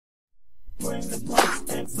Bring the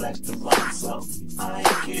blunts and flex the rum so I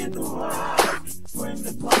can ride. Bring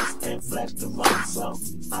the blunts and flex the rum so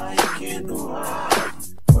I can ride.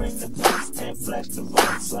 Bring the blunts and flex the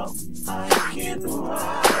rum so I can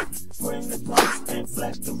ride. Bring the blunts and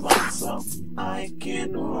flex the rum so I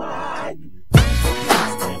can ride. Bring the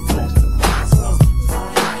blunts and flex the rum so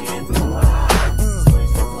I can ride.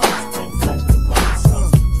 Bring the blunts and flex the rum so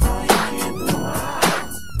I can ride.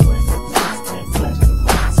 Bring the blunts and flex the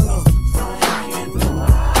rum so I can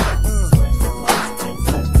ride. Bring the blunts and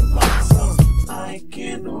flex the rum so I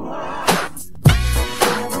can ride.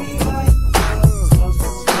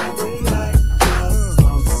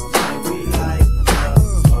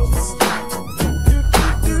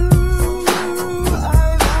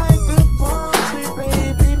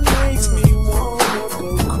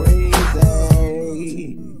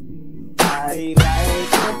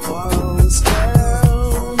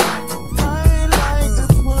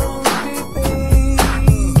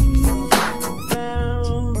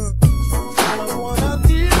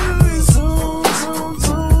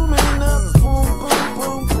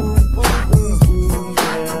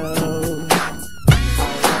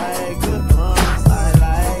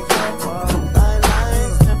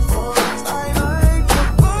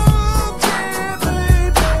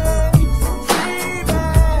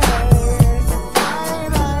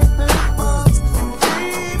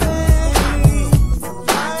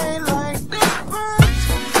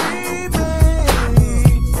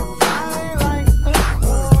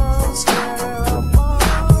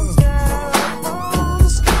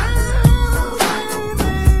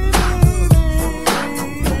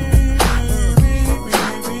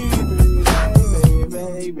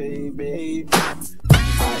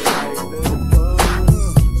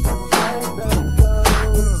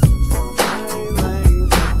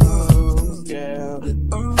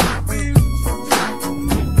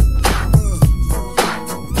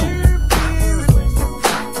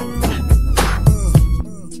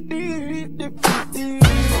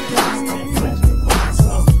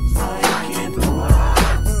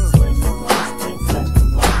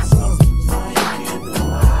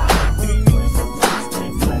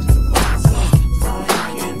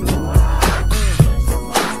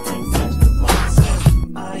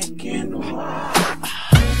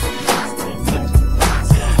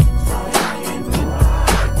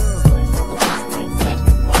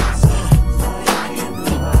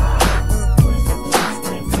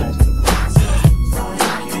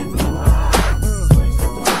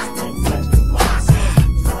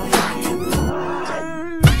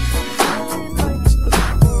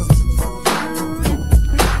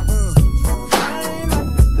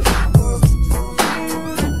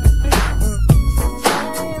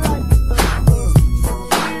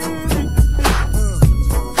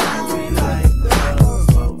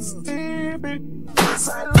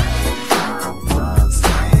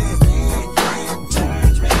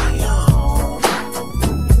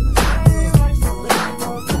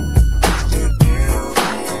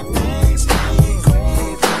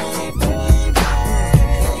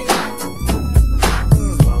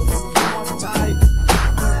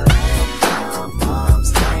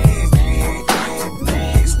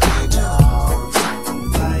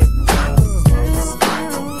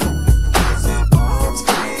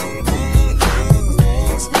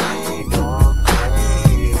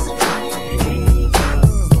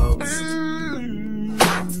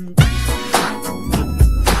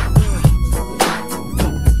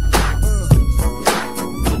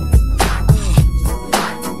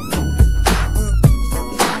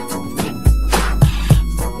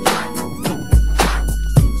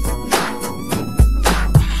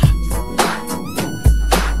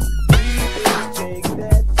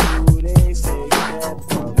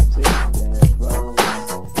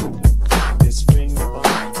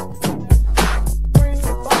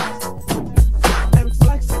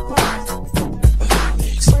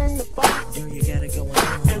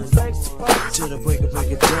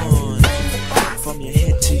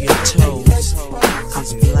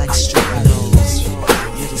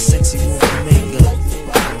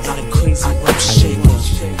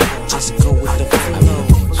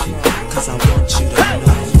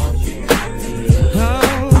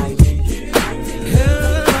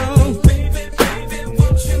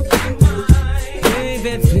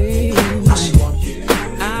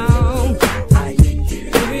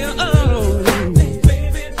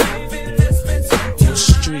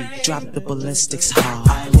 Drop the ballistics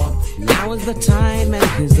hard. Now is the time and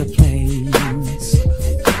here's the place.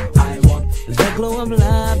 The glow of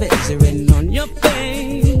love is written on your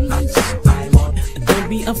face. Don't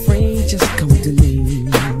be afraid, just come to me.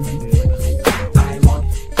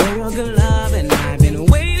 For your good love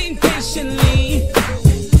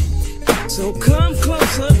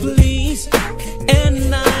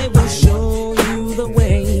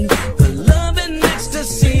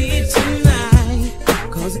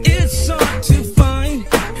it's hard to find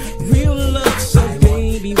real love, so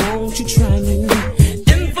baby, won't you try me?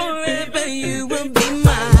 And forever you will be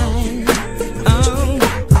mine. Oh,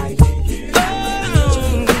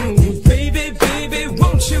 baby, baby,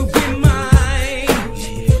 won't you be mine?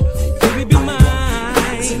 Baby, be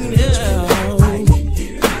mine.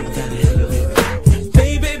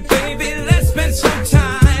 Baby, baby, let's spend some time.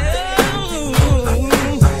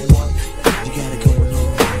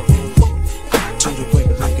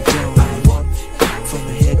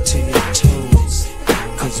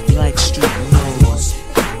 Black Street knows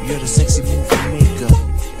you're the sexy movie maker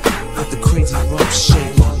with the crazy rump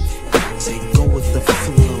shaker. Say go with the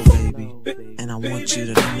flow, baby, and I want you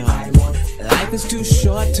to know life is too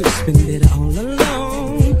short to spend it all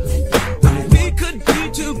alone. We could be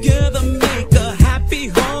together, make a happy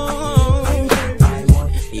home.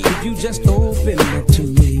 If you just open up to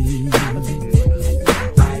me,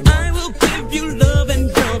 I will give you love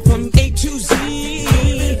and girl from A to Z.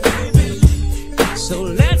 So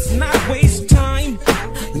let's not waste time.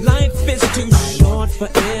 Life is too short for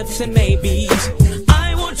ifs and maybes.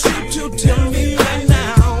 I want you to tell me right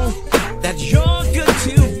now that you're good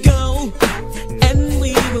to go, and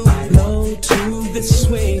we will blow to the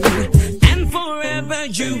swing, and forever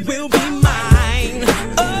you will be mine.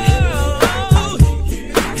 Oh,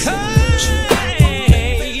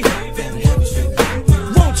 hey,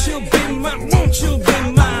 won't you be mine? Won't you be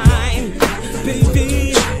mine, baby?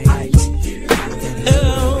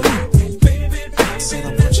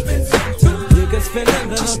 Spend a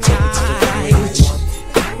little time.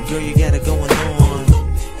 Girl, you got it going on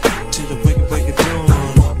to the break of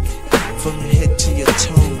dawn, from your head to your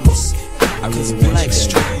toes. Cause Black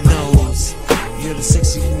Street knows you're the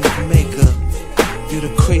sexy move maker, you're the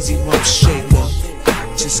crazy rump shaker.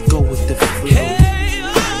 Just go with the flow,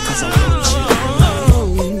 cause I want you to know.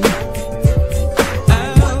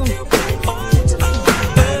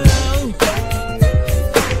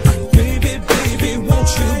 Baby, baby, won't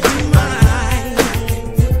you be mine?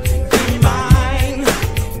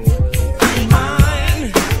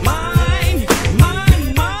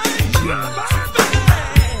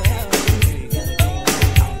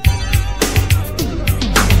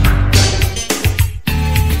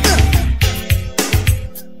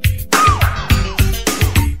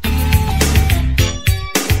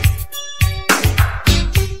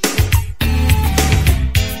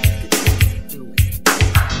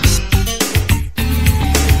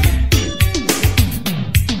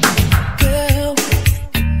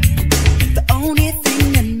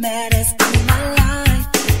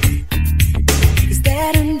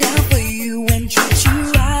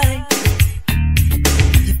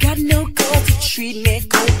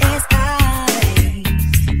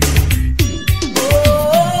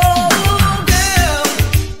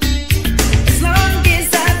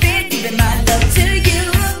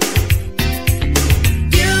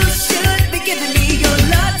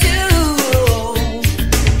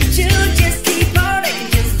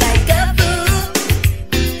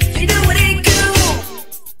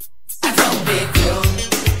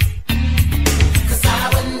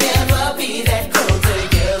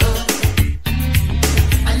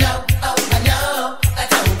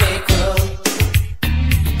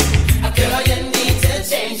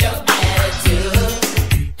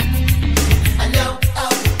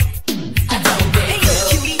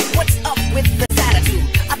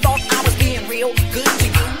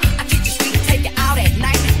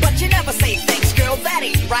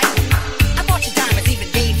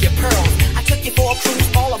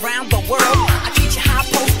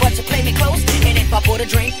 a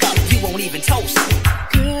drink up, you won't even toast.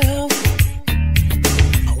 Girl,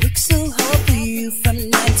 I work so hard for you from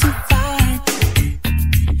 9 to 5,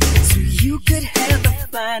 so you could have the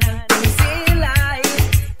finer things in life.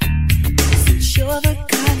 Since you're the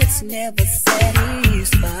kind that's never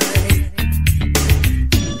satisfied.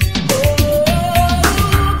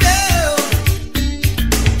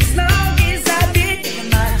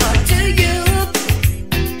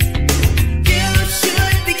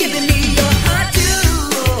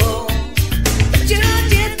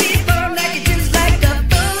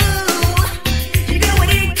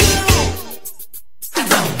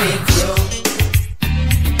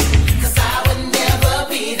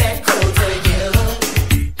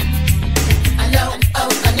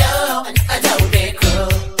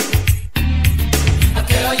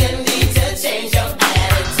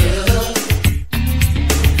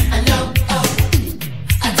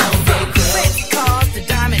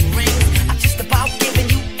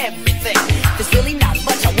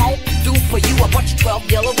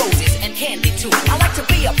 Yellow roses and candy too. I like to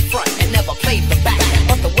be up front and never play the back,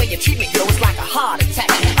 but the way you treat me, girl, is like a heart attack.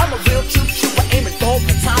 I'm a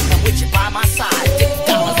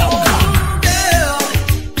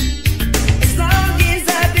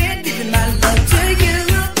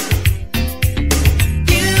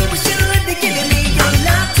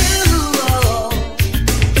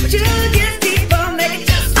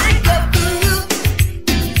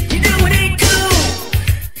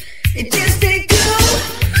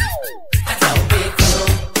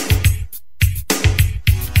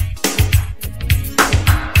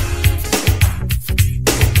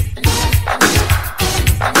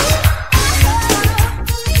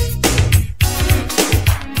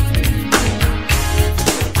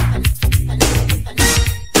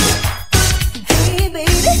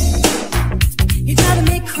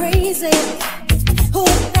crazy.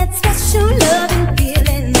 Oh, that special loving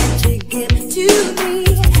feeling that you give to me.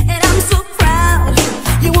 And I'm so proud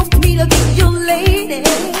you want me to be your lady.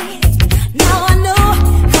 Now I know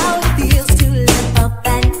how it feels to live a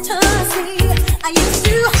fantasy. I used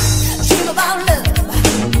to dream about love.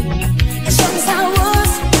 It showed me how it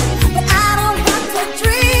was, but I don't have to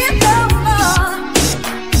dream no more.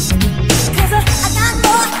 'Cause I got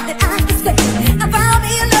more than I can say. I found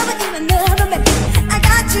me a lover in another man. I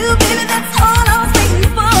got you, baby, that's all I was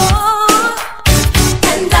waiting for.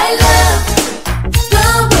 And I love the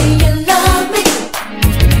way you love me.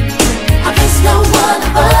 I place no one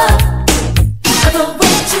above the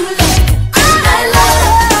way you love me. And I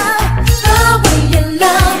love the way you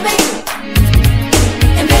love me.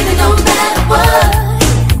 And baby, no matter what,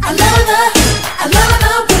 I love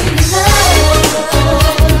the way you love.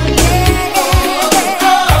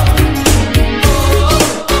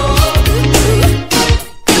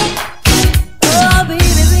 Oh,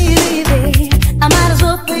 baby, baby, I might as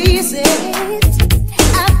well face it.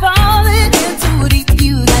 I've fallen in too deep.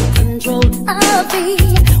 You got control of me,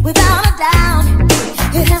 without a doubt.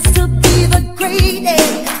 It has to be the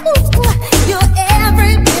greatest. Ooh, you're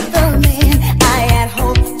every bit the man I had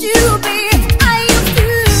hoped you'd be. I used to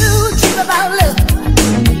dream about love.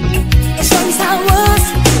 It shows how it was,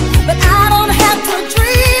 but I don't have to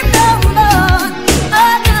dream no more.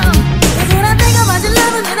 Oh no, 'cause when I think about your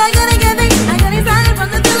loving that I gotta get me, I get excited from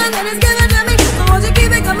the feeling that it's given to me. So won't you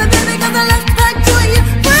keep it coming, baby? 'Cause I love that joy you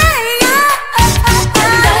bring.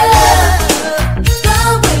 And I love the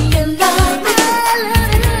way you love me.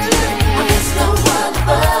 I miss no one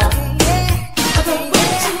above the way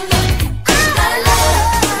you love me. And I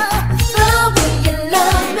love the way you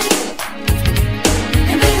love me.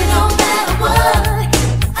 And baby, no matter what,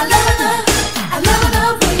 I love the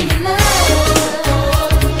way you love.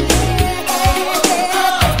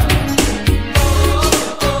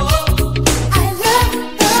 I love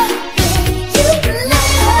the way you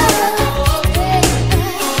love.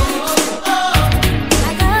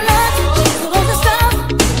 I gotta love you, so won't you stop?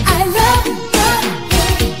 I love the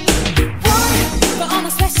way. 1, for all my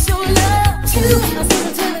special love. 2, my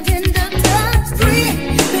sensitive and tender touch. 3,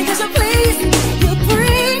 because you're pleasing, you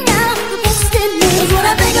bring out the best in me. 'Cause when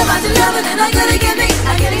I think about your loving and I gotta get me,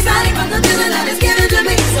 I get excited from the feeling that it's given to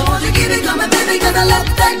me. So won't you keep it coming, baby? 'Cause I love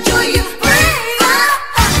that joy you bring.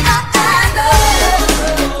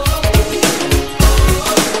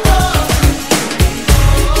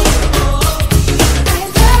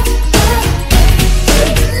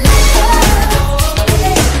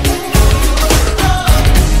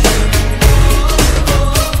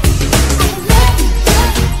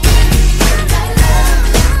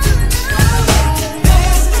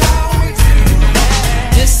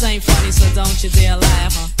 This ain't funny, so don't you dare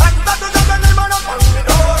laugh, huh?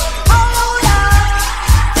 I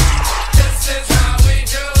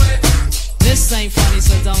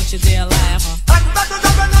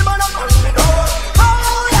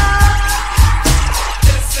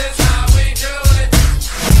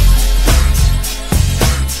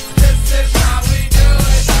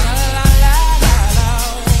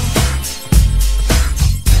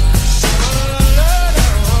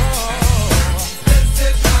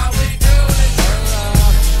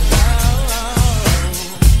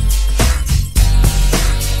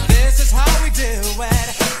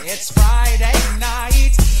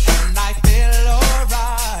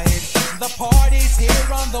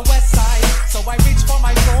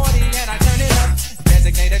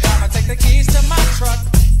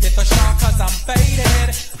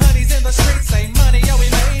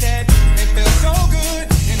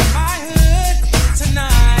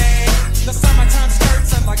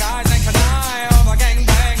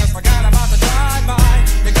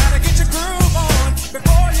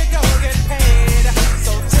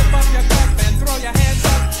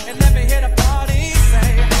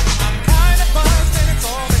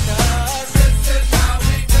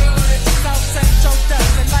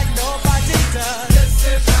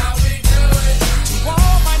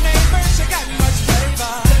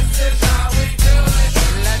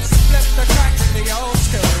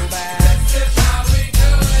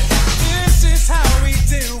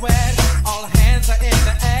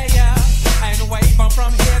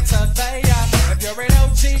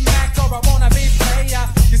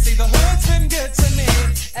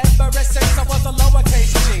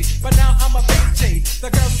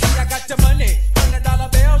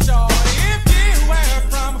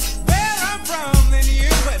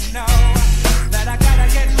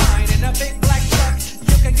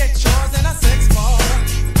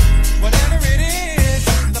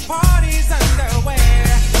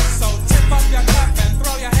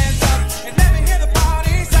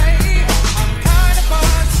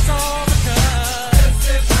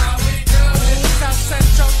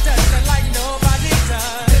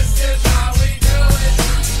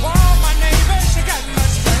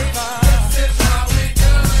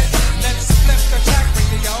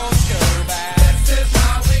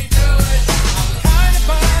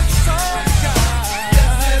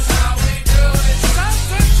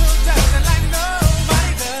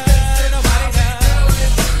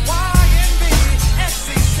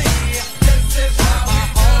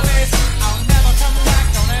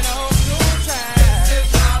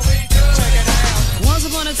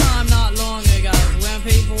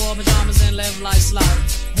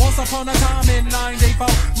time in 94,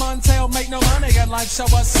 Montel make no money and life show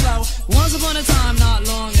was slow. Once upon a time not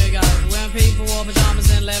long ago, when people wore pajamas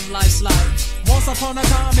and lived life slow. Once upon a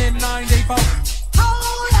time in 94.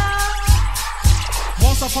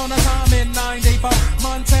 Once upon a time in 94,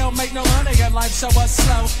 Montel make no money and life show was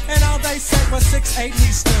slow. And all they said was 6'8"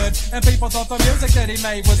 he stood, and people thought the music that he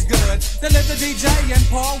made was good. Then lived the DJ and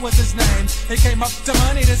Paul was his name. He came up to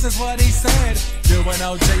money, this is what he said. You and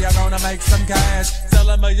OG are gonna make some cash, sell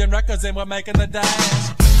 1 million records and we're making the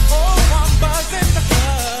dash. Oh, I'm buzzing the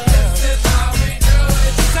club. This is how we do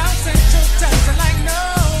it. South Central dancing like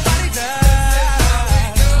nobody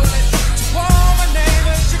does. To all my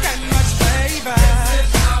neighbors, you got much flavor.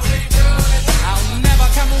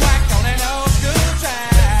 Come whack on an old school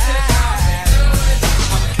track.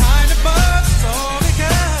 I'm kind of buzzed, so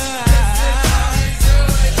because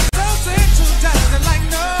South Central does it like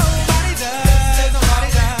nobody does,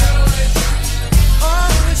 nobody does.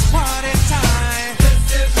 Oh, it's party time.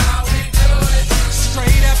 This is how we do it.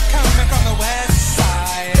 Straight up coming from the west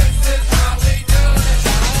side. This is how we do it.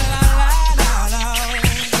 La la la la la.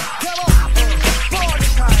 Come on, party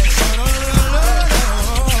time.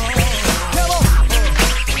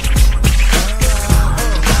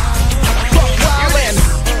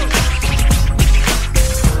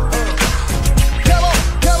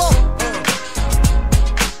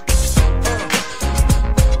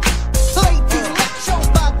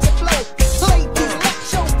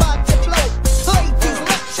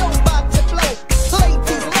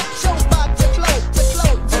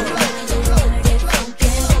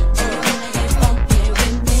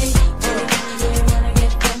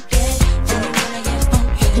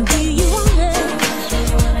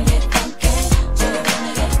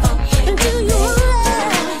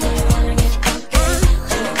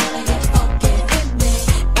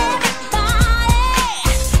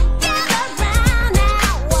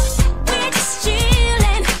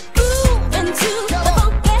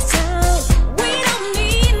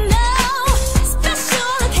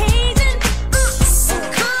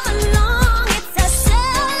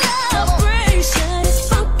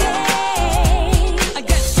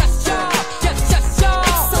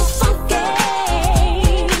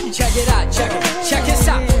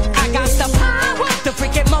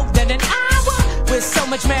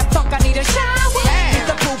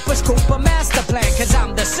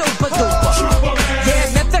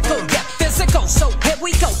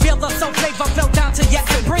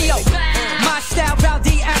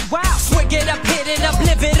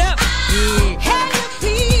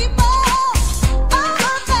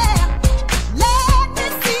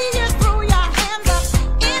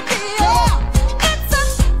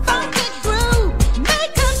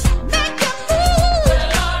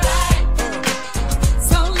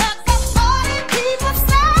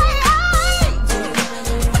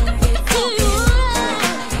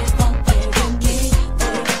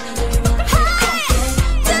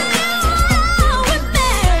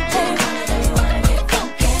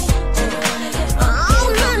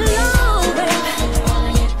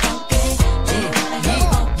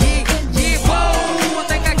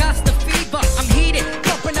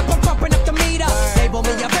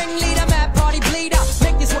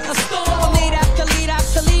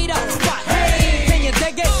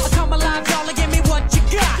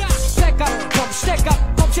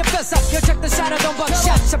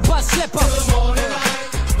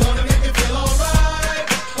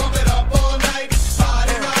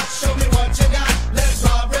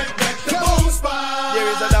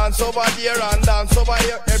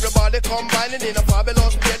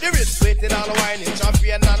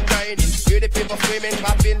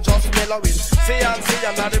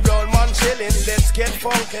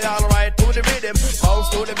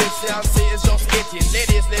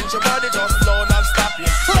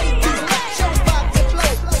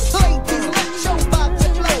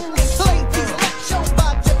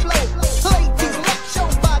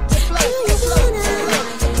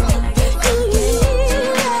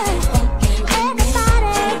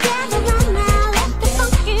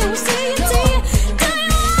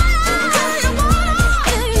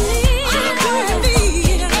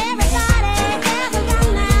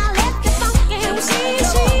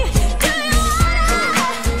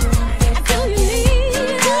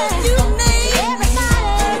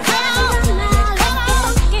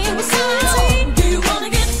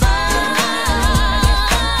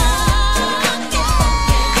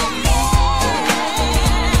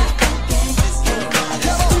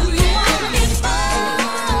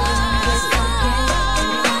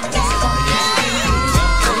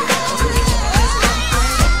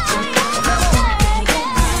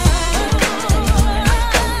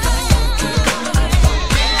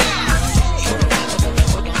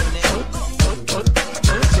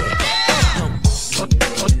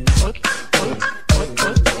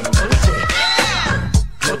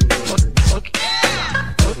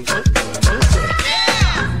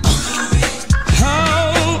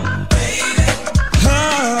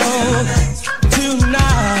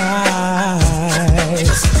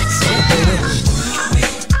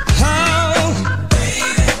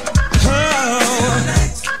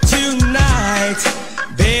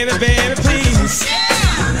 baby, please.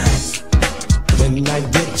 When I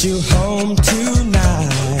get you home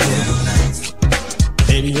tonight,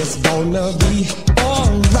 baby, it's gonna be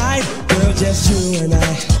alright. Girl, just you and I.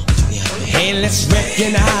 Hey, let's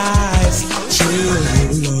recognize true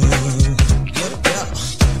love.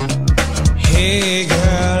 Hey,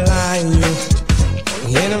 girl, are you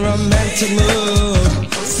in a romantic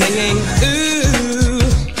mood? Singing, ooh,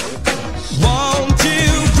 won't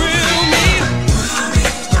you groove me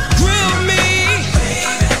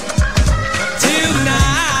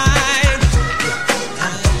tonight?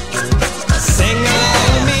 Sing along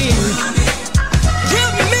with me,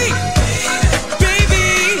 groove me, baby.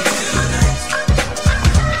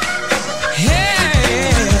 Hey,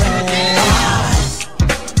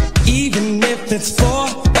 even if it's for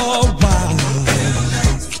a while,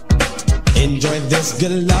 enjoy this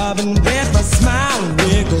good loving with a smile.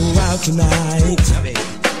 We'll go out tonight,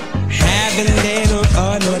 have a little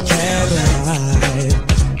under candlelight.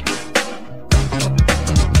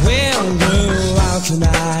 We'll go out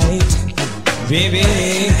tonight, baby,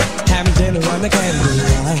 have dinner under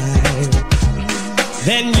candlelight.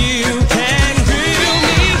 Then you can grill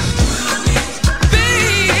me,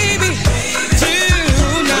 baby,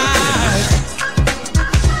 tonight.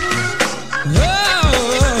 Oh,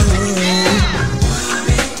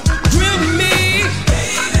 grill me,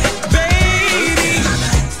 baby.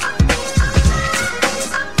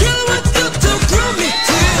 Girl, what's good to grill me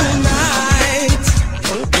tonight?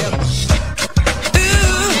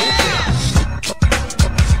 Ooh.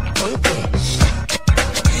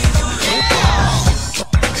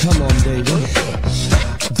 Come on, baby,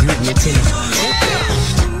 grill me tonight.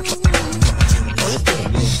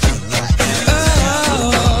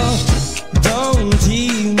 Oh, don't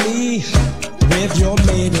tease me with your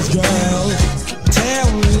baby's girl. Tell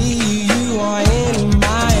me you are in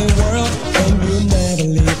my world and you'll never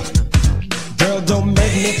leave. Girl, don't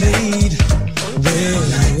make me plead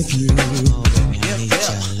with you.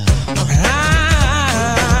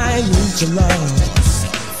 I need your love,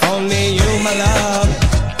 only you, my love.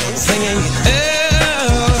 Singing, oh,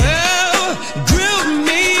 oh, grill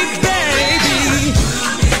me, baby,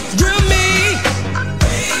 grill me,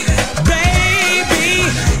 baby,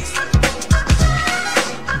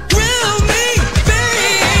 grill me,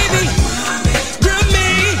 baby, grill me, baby. Grill me,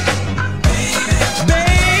 baby,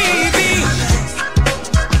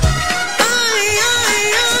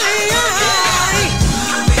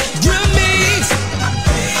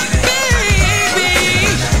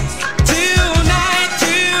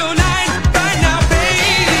 tonight, right now,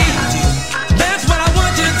 baby. That's what I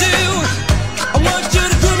want you to do. I want you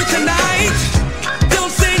to grill me tonight.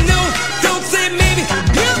 Don't say no, don't say maybe.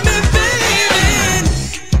 Grill me, baby.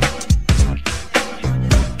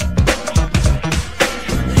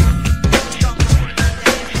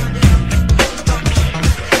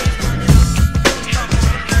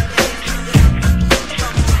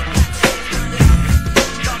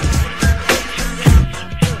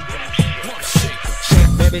 Check,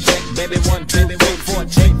 baby, check, baby, 1, 2, 3, 4.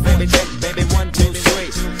 Check, baby, check, baby, 1, 2,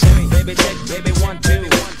 3. Check, baby, check, baby, 1, 2.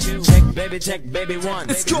 Check, baby, check, baby, 1.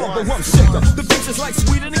 It's called the rum shaker. The beats is like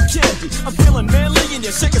sweeter than candy. I'm feeling manly and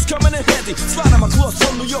your shaker's coming in handy. Slide on my clothes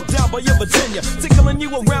from New York down by your Virginia. Tickling you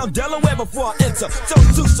around Delaware before I enter.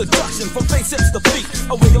 Don't do seduction from face hips to feet.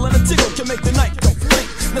 A wiggle and a tickle can make the night complete.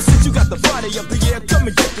 Now since you got the body of the year, come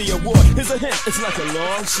and get the award. Here's a hint, it's like a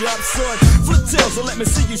long sharp sword. Flip tails and let me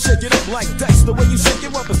see you shake it up like dice. The way you shake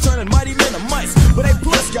it up is turning mighty men to mice. But A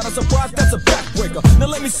plus got a surprise, that's a backbreaker. Now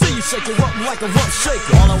let me see you shake it up like a rump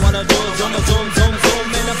shaker. All I wanna do is zoom, zoom, zoom,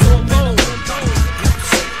 zoom, and a boom, boom.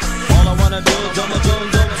 All I wanna do is zoom,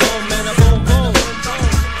 zoom, zoom, zoom, and a boom, boom.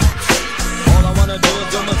 All I wanna do is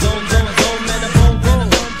zoom, zoom, zoom, zoom, and a boom, boom.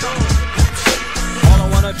 All I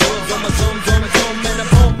wanna do is zoom, zoom, zoom, zoom, and a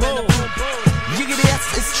boom, boom. You get it?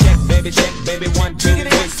 It's check, baby, 1, 2,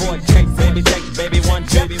 3, 4. Check, baby, 1,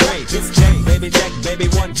 2, 3. It's check, baby,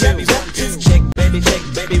 1, 2. It's check, baby,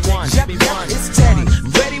 1. It's Teddy,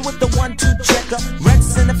 ready with the 1, 2 checker.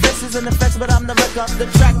 Rex in the faces in the fence, but I'm the wreck of the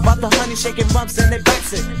track. About the honey shaking bumps and they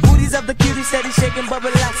bouncing. Booties of the cutie steady shaking but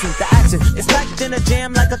relaxing. The action is packed in a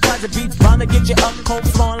jam like a closet. Beats bound to get you up, cold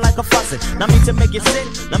flowing like a faucet. Not me to make you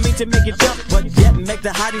sit, not me to make you jump, but yet make the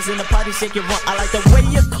hotties in the party shake it run. I like the way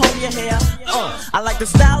you comb your hair, I like the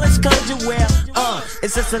stylish clothes you wear,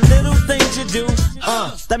 it's just the little things you do,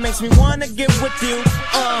 that makes me wanna get with you,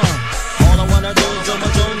 All I wanna do is zoom,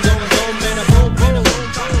 zoom, zoom, zoom, and a boom, boom.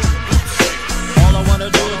 All I wanna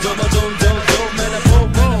do is zoom, zoom, zoom, zoom, and a boom,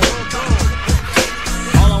 boom.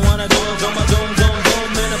 All I wanna do is zoom, zoom, zoom,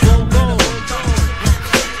 zoom, and a boom, boom.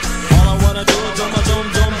 All I wanna do is zoom, zoom,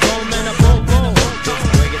 zoom, zoom, and a boom, boom. Just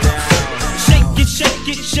break it down.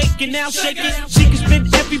 shake it now, shake it. She can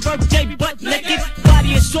spend every birthday butt naked.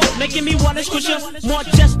 Body is soft, making me wanna squish her. More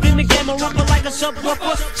chest in the game, a rumble like a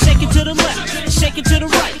subwoofer. Shake it to the left, shake it to the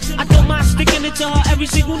right. I don't mind sticking it to her every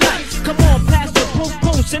single night. Come on, pass the boom,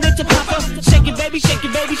 boom, send it to Papa. Shake it, baby, shake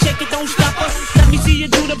it, baby, shake it, don't stop her. Let me see you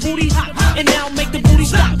do the booty hop, and now make the booty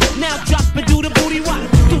stop. Now drop and do the booty rock.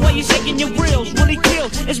 The way you're shaking your grills really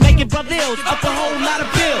kills. It's making brothers up a whole lot of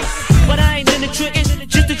bills. But I ain't in the trickin',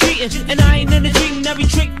 just the treatin'. And I ain't in the treatin' every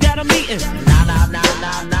trick that I'm eatin'.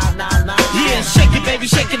 Yeah, shake it, baby,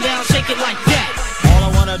 shake it down, shake it like that. All I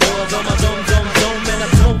wanna do is do my zoom, zoom, zoom, and a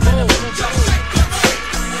boom, boom.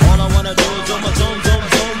 All I wanna do is do my zoom, zoom,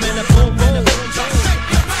 zoom, and a boom, boom.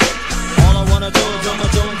 All I wanna do is do my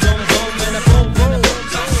zoom, zoom, zoom, and a boom, boom.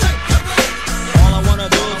 All I wanna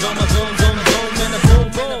do is do my zoom, zoom, zoom, and a boom,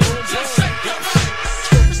 boom.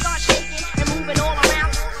 Start shaking and moving all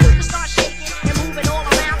around. Start shaking and moving all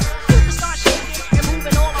around. Start shaking and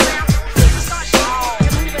moving all around. Start shaking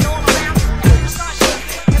and moving all around. Start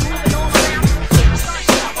shaking and moving all around. Start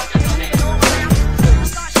shaking and moving all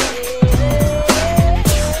around. Start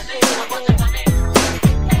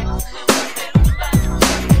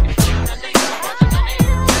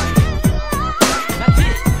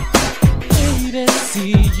Baby,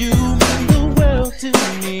 see, you mean the world to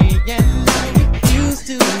me, and I refuse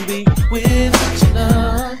to be without your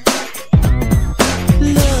love.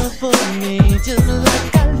 Love for me, just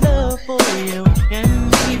like I love for you, and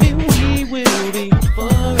maybe we will be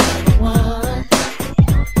forever one.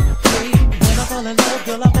 Hey, when I fall in love,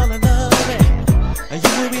 girl, I fall in love, and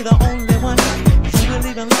you will be the only one. You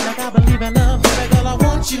believe in love like I believe in love, baby girl, I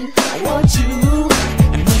want you, I want you.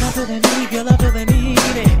 And when I feel the need, girl, I feel the need.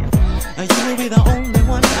 You will be the only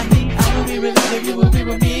one I need. I will be with you, you will be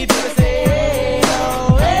with me. Baby, say, hey,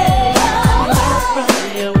 oh, hey, oh. Love from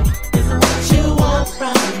you is what you want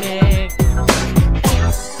from me.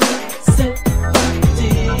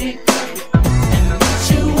 Exclusivity. And what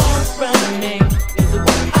you want from me is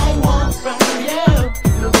what I want from you.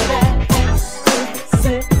 You'll be that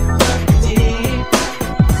exclusivity.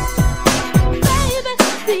 Baby,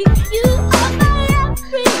 see, you are my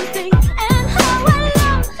everything, and how I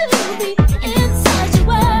love to be inside your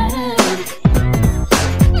world.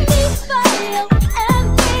 Me for you, and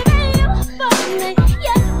baby, you for me.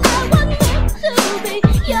 Yes, I want you to be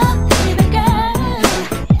your baby girl.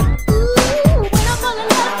 Ooh, when I fall in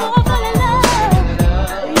love, I fall in love.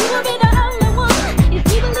 You will be the only one. If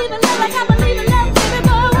you believe in love like I believe in love, baby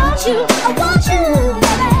boy, I want you, I want you,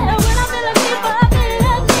 baby. When I feel a need, I feel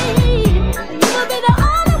a need. You will be the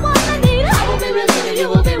only one I need. I will be with you, you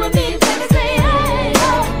will be with me. Baby, say, hey,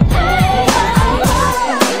 oh, hey, oh. I want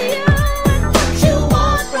from you and what you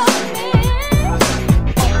want from me.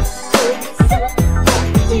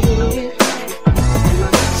 Exclusivity. And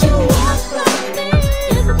what you want from me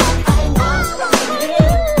is what I want from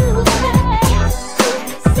you, baby.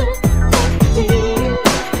 Exclusivity.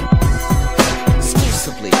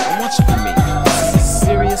 Exclusively, I want you for me. This is a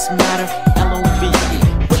serious matter, L-O-V-E.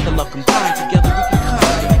 With the love combined together, we can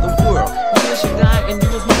conquer the world. Me as your guy and you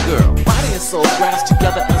as my girl. Body and soul grasp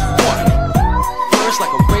together as one. Flourish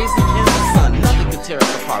like a raisin in the sun. Nothing can tear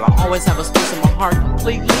us apart. I'll always have a space in my heart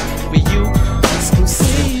completely for you.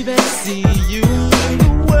 Exclusive, see, you mean the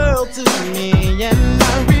world to me, and I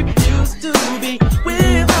refuse to be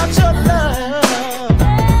without your love.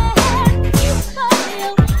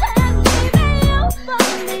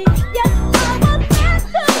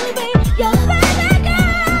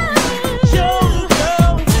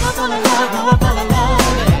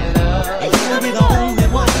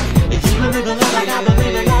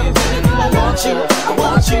 I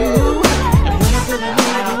want you, and when I feel the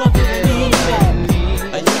need, you will feel the need,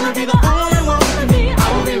 and you will be the only one for me.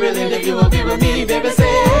 I will be relieved if you will be with me, baby. Say,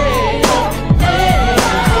 hey, oh, hey,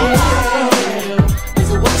 oh.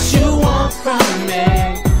 This is what you want from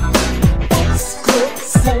me.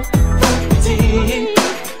 Exclusivity.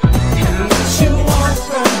 And what you want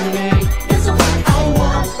from me is what I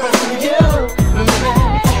want from you.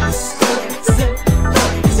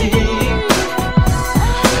 Exclusivity.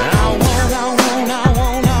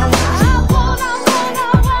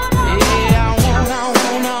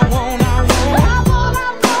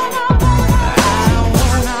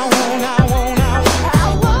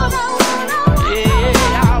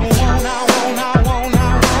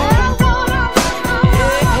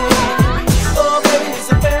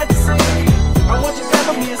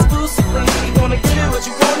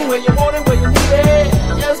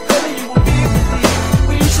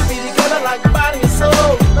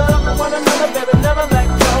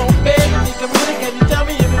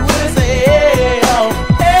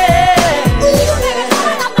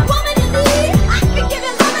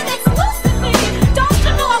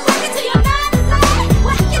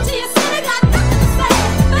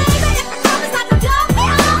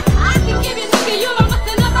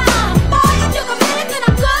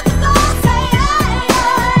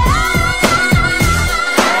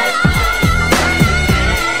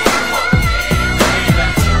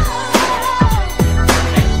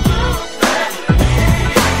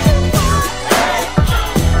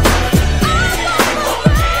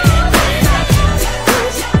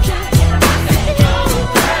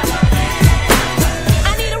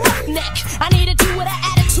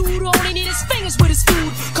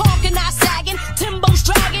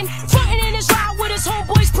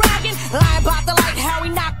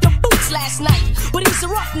 just last night. But he's a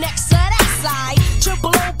roughneck, so that's side.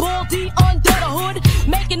 Triple O, Ball D under the hood.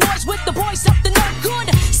 Making noise with the boys up to no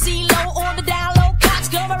good. C-Lo on the down low. Cops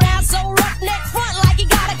come around so roughneck front like he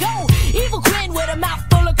gotta go. Evil grin with a mouth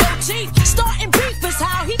full of gold teeth. Starting beef is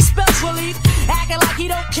how he spells relief. Acting like he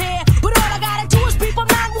don't care. But all I gotta do is beep a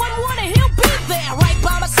 911 and he'll be there. Right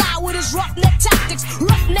by my side with his roughneck tactics.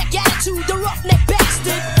 Roughneck attitude, the roughneck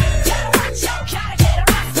bastard.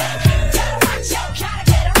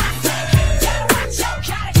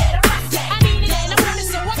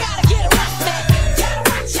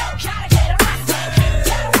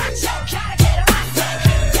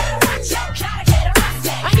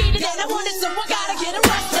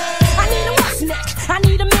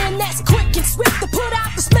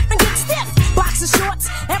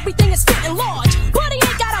 Everything is fitting large, but he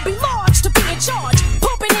ain't gotta be large to be in charge.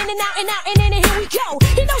 Pumping in and out and out and in and here we go.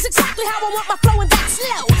 He knows exactly how I want my flow and that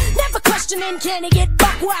slow. Never questioning, can he get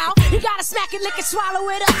buck wild? You gotta smack it, lick it, swallow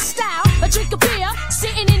it up style. A drink of beer,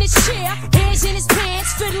 sitting in his chair, hands in his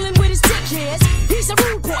pants, fiddling with his dick hairs. He's a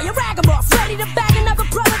rude boy, a ragamuff, ready to bag another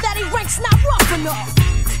brother that he ranks not rough enough.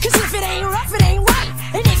 Cause if it ain't rough, it ain't right.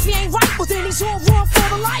 And if he ain't right, well then he's all wrong for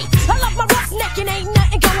the light. I love my roughneck and ain't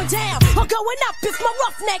nothing going down or going up if my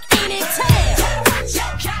roughneck ain't in town.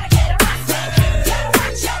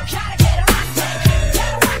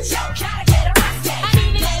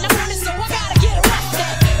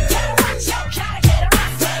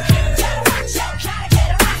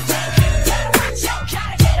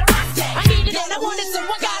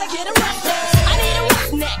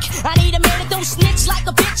 Snitch like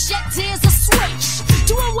a bitch, yet tears a switch.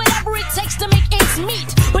 Doing whatever it takes to make ends meet,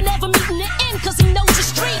 but never meeting the end cause he knows the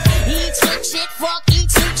street. He eats slick shit, fuck,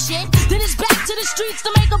 eats slick shit. Then it's back to the streets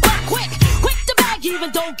to make a buck quick. Quick to bag,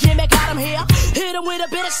 even don't gimmick out him here. Hit him with a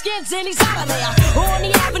bit of skins and he's out of there. On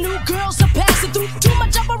the avenue, girls are passing through. Too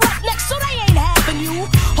much of a roughneck, so they ain't having you.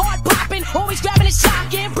 Hard popping, always grabbing his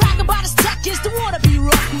shotgun. Bragging about his tech is the wannabe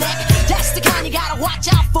roughneck. That's the kind you gotta watch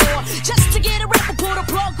out for. Just to get a rep or pull the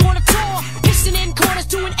plug on a tour. Pissing in corners,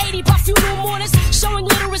 doing 80 by funeral mourners. Showing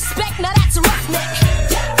little respect, now that's a roughneck.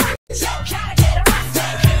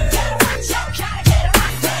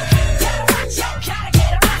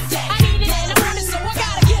 I need it and I want it, so I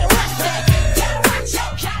gotta get a roughneck.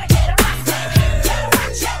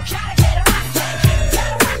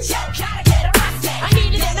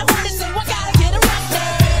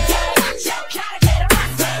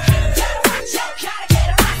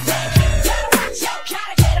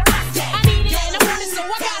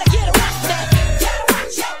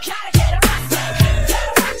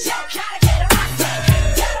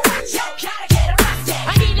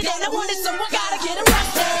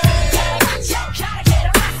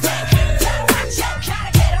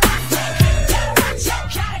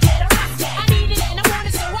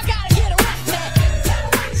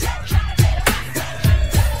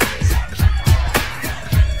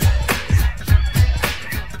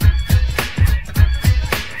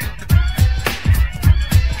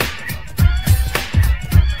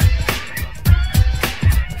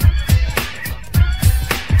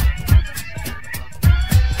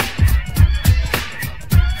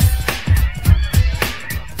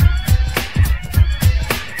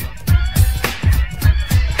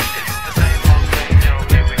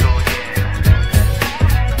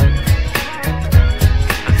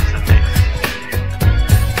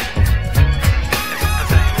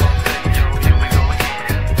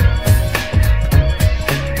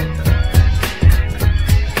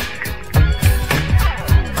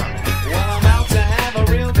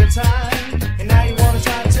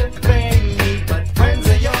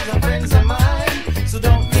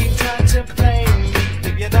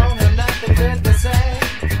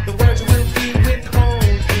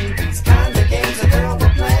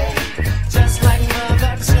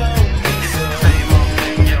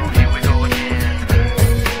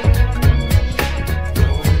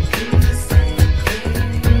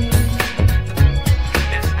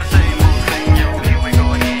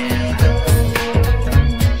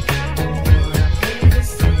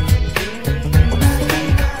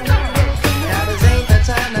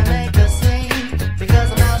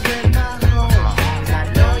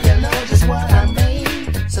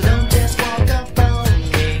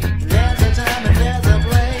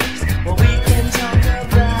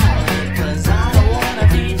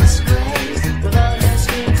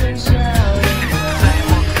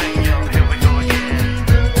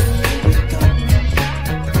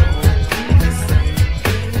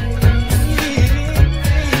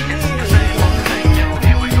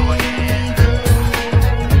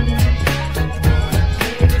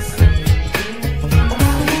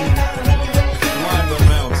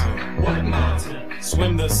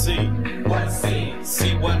 swim the sea. What sea?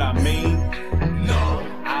 See what I mean? No.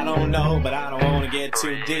 I don't know, but I don't wanna get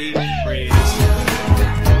too deep. Breeze.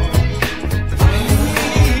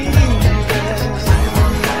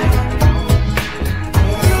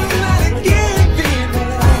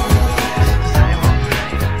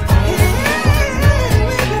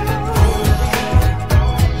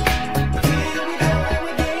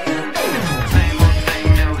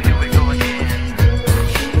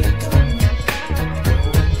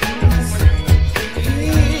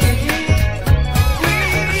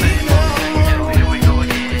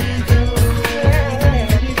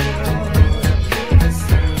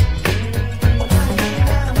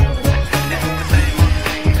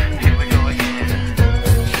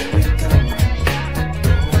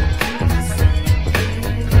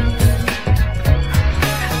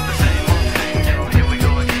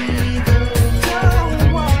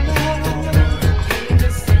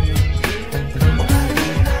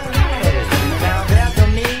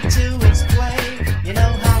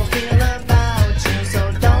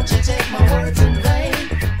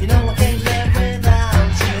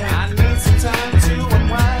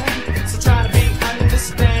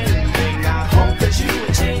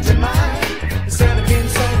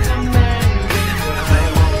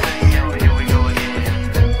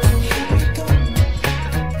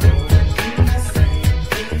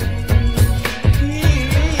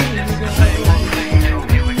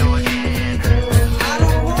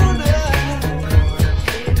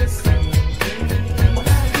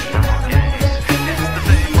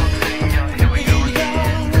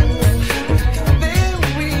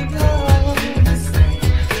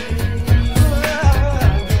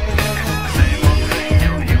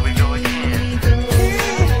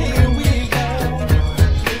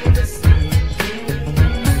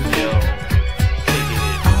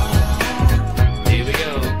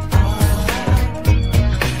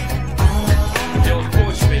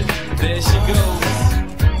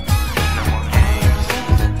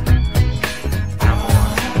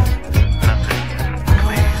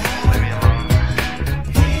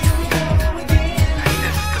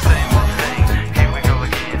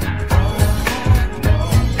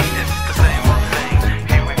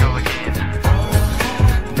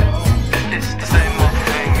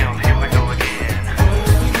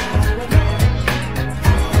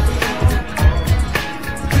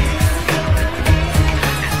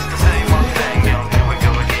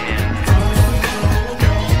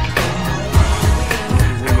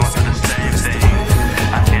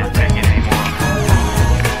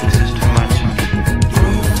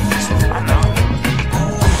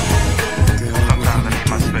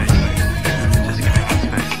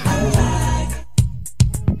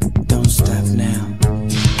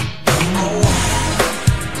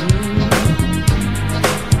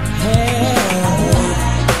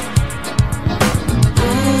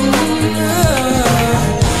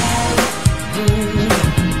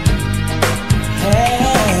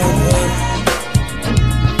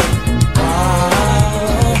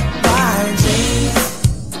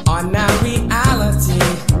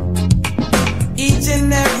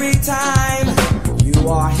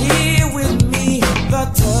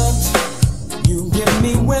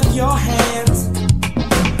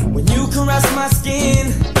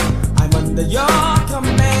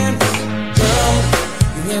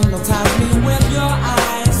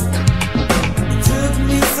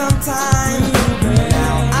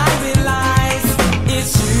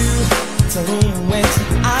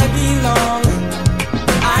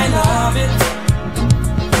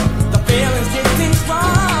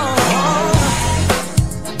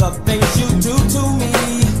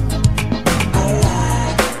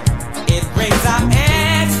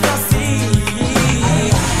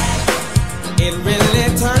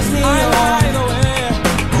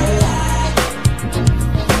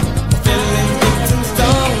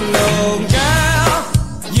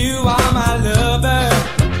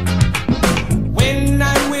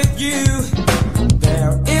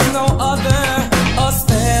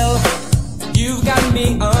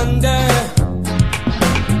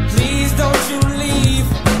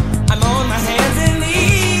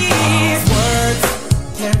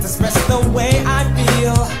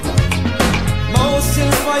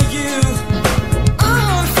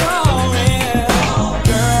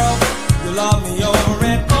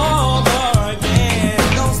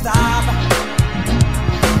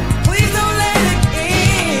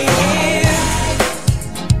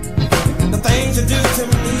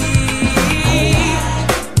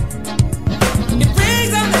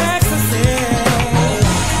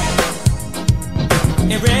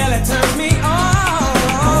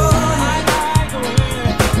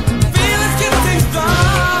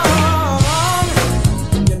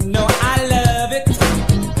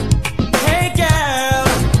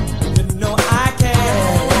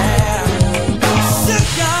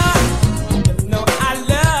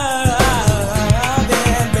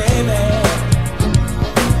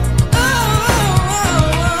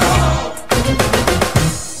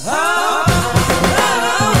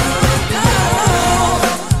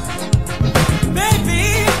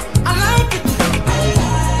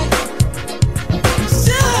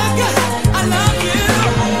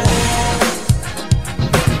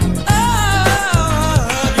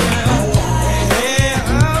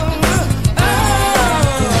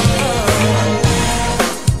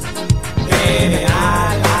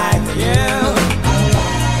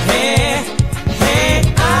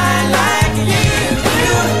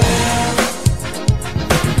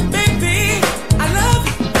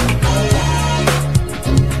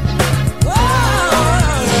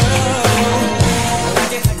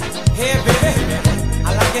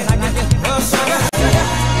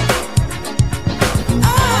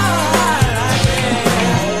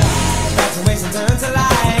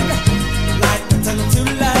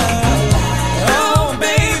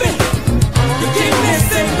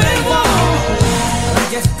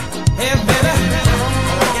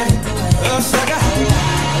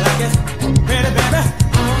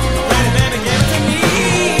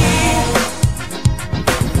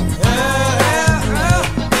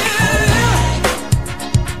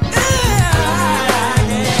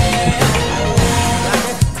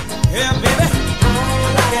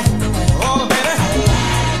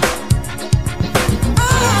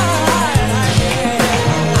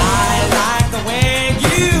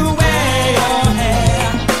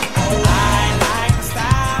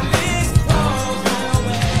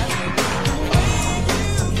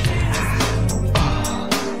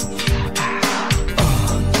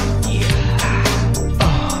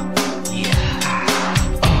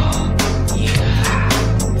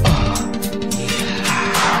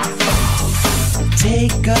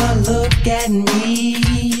 look at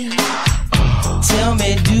me. Tell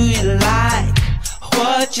me, do you like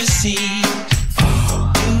what you see?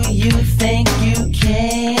 Do you think you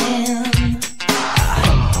can?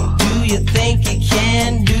 Do you think you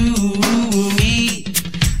can do me?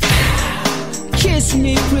 Kiss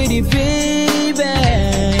me, pretty baby.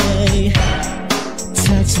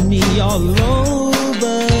 Touch me all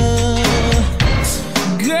over.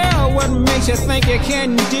 Girl, what makes you think you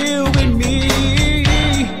can deal with me?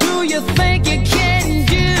 Do you think you can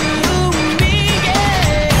do me?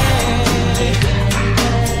 Yeah.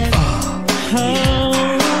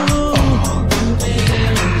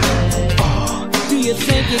 Do you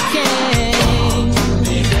think you can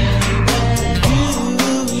do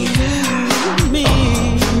me?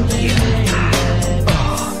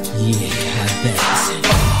 Yeah, I bet.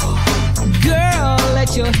 Girl, let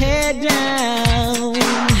your head down.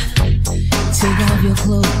 Take off your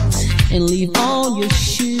clothes and leave on your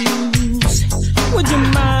shoes. Would you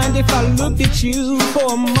mind if I looked at you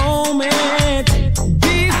for a moment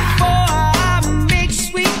before I make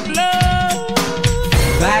sweet love?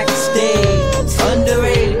 Backstage,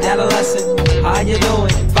 underage adolescent, how you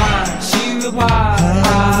doing? Fine, she replied,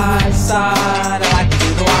 high side, I like to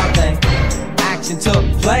do the wild thing. Action took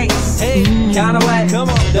place, hey, kinda wet, come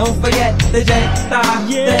on, don't forget the J, the I,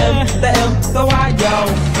 the M, the M, the Y, yo,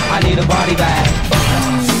 I need a body bag.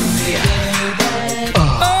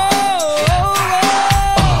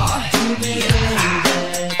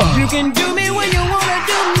 You can do me when you wanna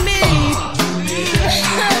do me.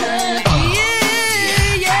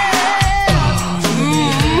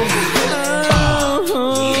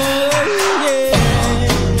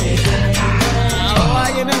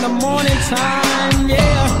 In the morning time,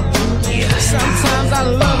 yeah. Sometimes I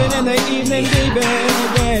love it in the evening,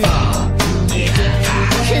 baby.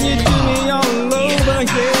 Can you do me all over?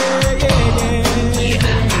 Yeah.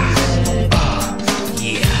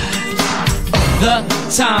 The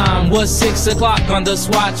time was 6 o'clock on the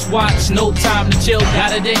swatch watch. No time to chill,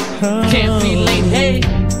 got a date. Can't be late, hey.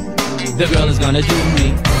 The girl is gonna do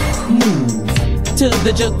me. Move to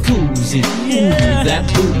the jacuzzi, yeah. That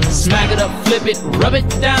booty, smack it up, flip it, rub it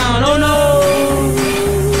down, oh no!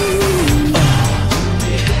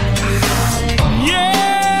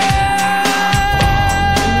 Yeah!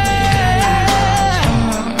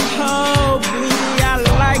 Oh, baby, I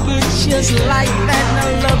like it just like that, and I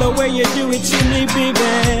love the way you do it to me, baby,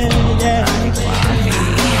 yeah.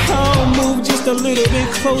 Oh, move just a little bit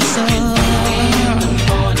closer.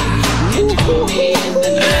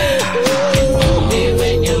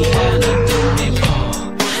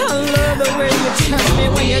 Touch me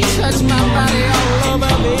when you touch my body all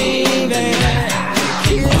over me, baby.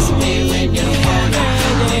 Kiss me, baby.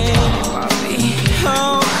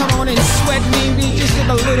 Oh, come on and sweat me just a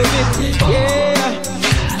little bit, yeah.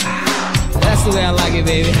 That's the way I like it,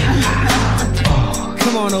 baby.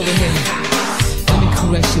 Come on over here. Let me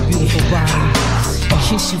caress your beautiful body,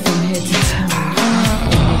 kiss you from head to toe,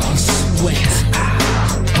 and make you sweat.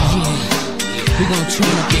 Yeah, we're gonna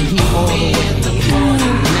turn up the heat all the way.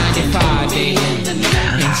 95, baby,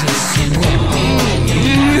 and just sweat, baby.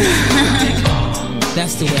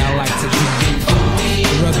 That's the way I like to do it.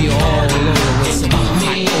 Rub you all over with some hot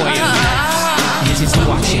oil and just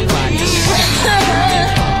watch your body.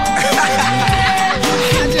 I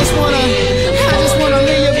just wanna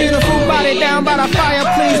lay your beautiful body down by the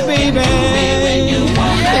fireplace, baby,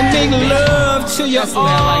 and make love to you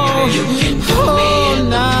all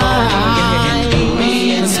night.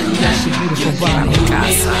 That's your beautiful body.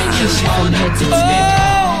 Kiss you from head to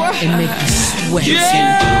toe and make you sweat.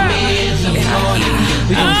 Yeah.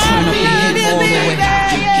 We're gonna turn up the heat all the way.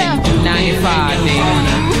 95, baby.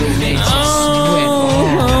 Make you sweat.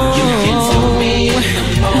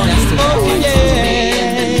 That's the way.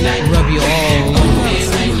 Rub you all over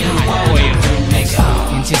hot oil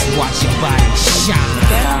and just watch your body shine.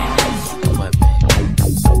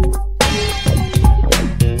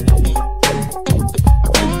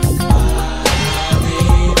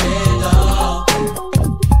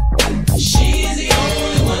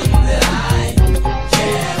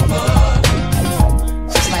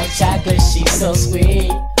 So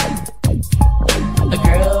sweet, a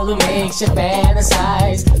girl who makes you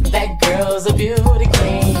fantasize. That girl's a beauty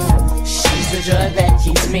queen. She's the drug that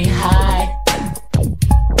keeps me high.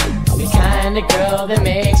 The kind of girl that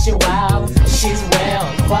makes you wild. She's well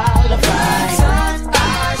qualified. Time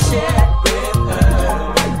I share with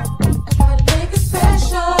her, I try to make it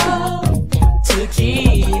special to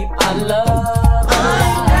keep our love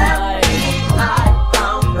alive. I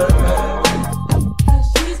found her.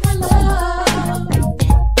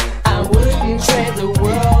 Trade the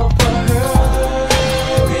world for her,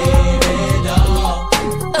 baby.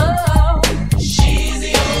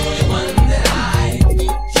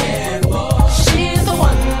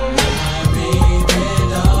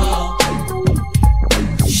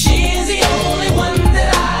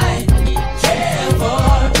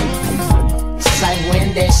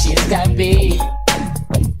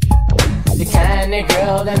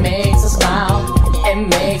 girl that makes us smile and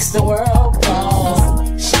makes the world pause.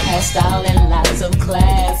 She has style and lots of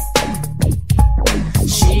class.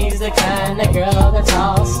 She's the kind of girl that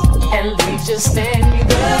talks and leaves you standing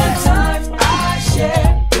there. The times I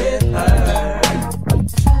share with her,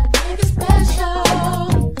 make it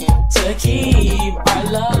special to keep our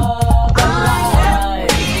love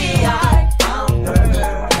alive. I found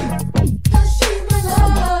her 'cause she's my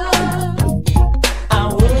love. I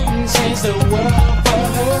wouldn't change the world for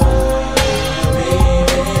her,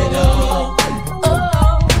 baby doll.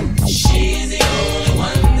 Oh, she's the only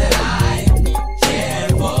one that I care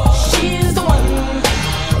for. She's the one,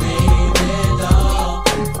 baby doll.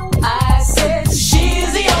 I said she's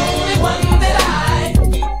the only one that I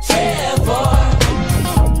care for.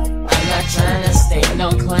 I'm not trying to stake no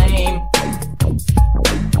claim.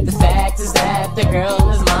 The fact is that the girl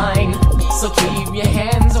is mine, so keep your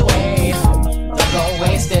hands away. Don't go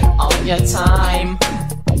wasting all your time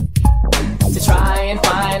to try and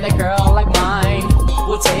find a girl like mine.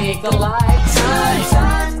 Will take a lifetime.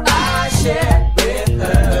 Times I share with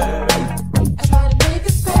her, I try to make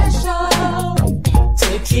it special to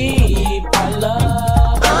keep our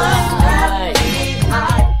love alive.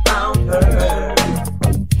 I found her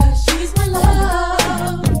 'cause she's my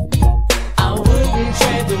love. I wouldn't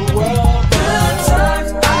trade the world for the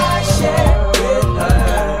times I share with her.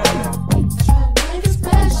 I try to make it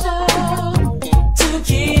special to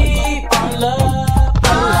keep our love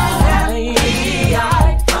alive.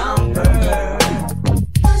 I found her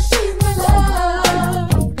 'cause she's my love.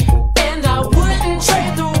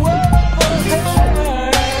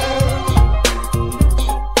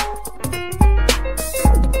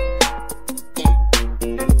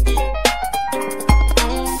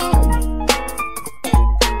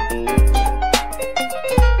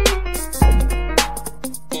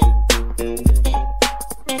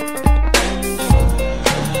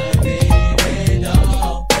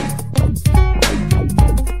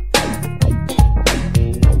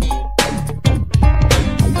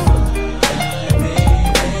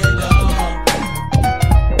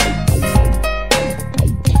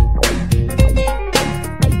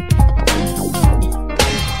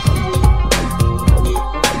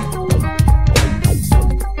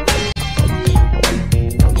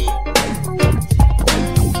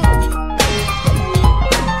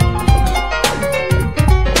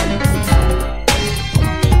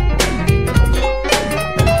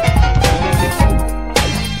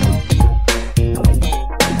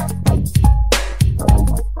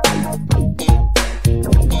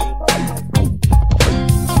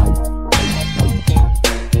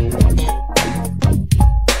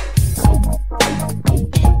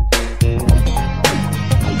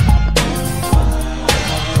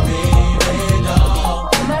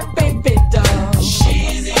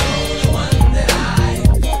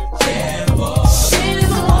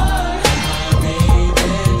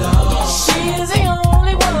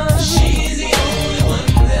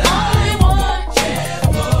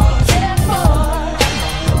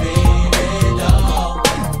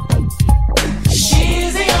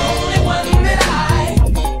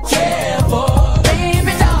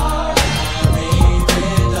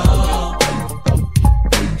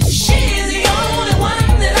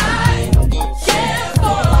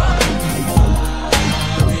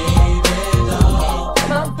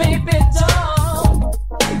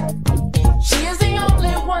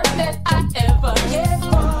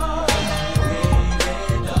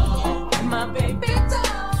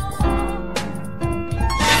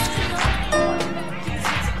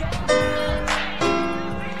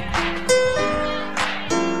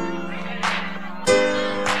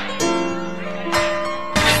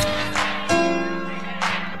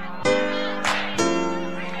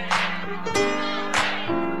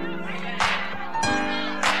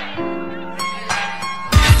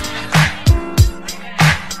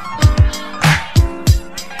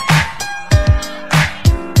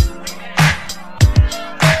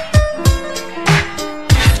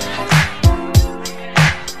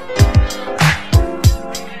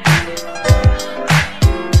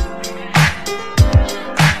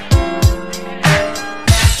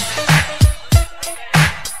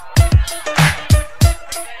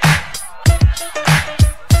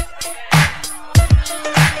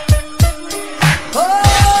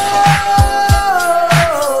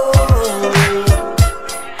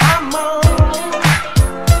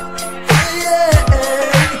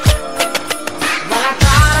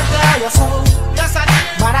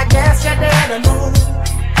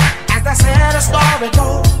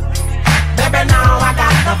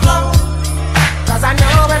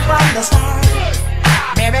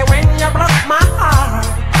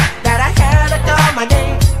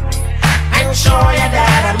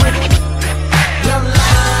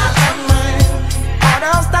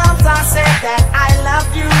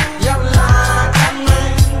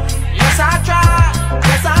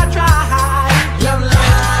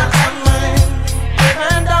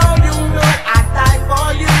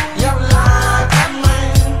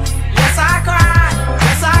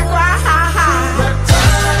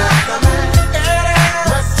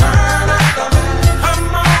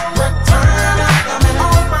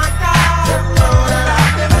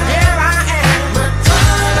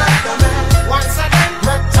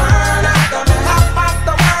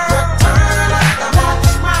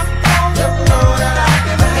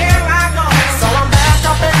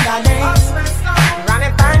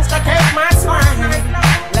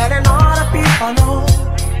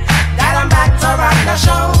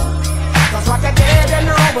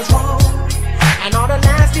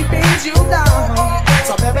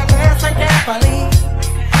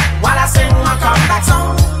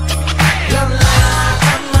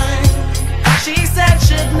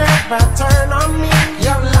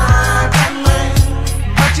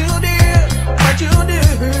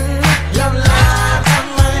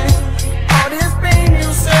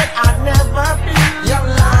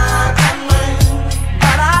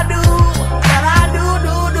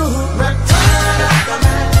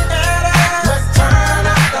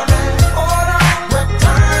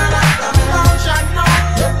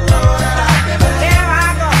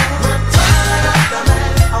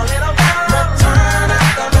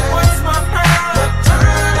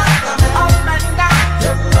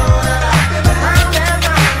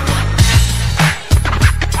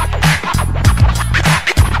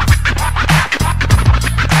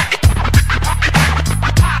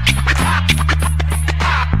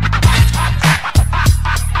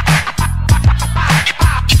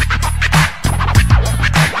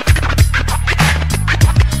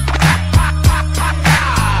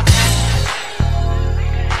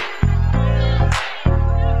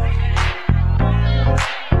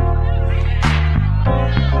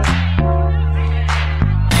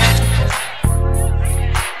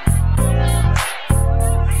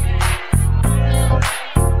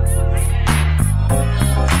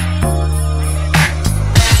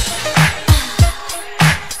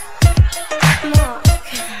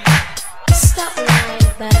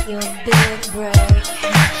 give you a big break.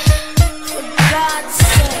 For God's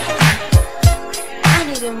sake, I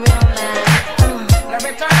need a real man. Let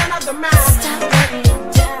me turn up the man. Stop letting me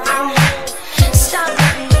down. Stop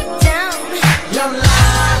letting me down. You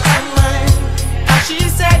lied to me. But she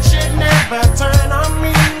said she'd never turn on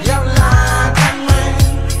me. You lied to me.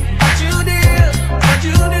 But you did. But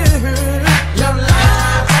you did. You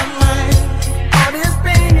lied to me. All this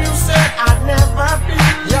pain you said I'd never feel.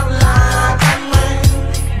 You lied to me.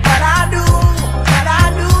 But I do. But I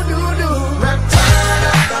do. Return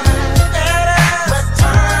up the man.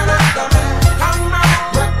 Return up the man. Come on.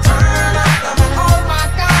 Return up the man. Oh my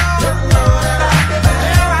God. You know that I've been there.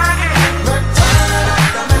 Here I am. Return up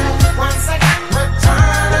the man. Once again.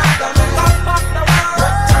 Return up the man. Top of the world.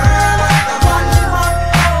 Return up the man. One more.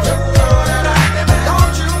 You know that I've been there.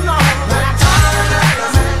 Don't you know? Return up the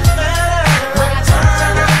man.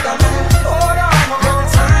 Return up the man. Hold on.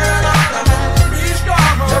 Return up the man. Be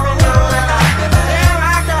strong. You know that I've been there. Here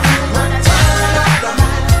I go. Return up the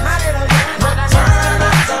man. My little man. Return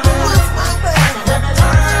up the man. What's my best?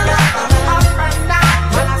 Return up the man. Up and down.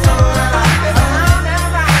 When I know that I've been round and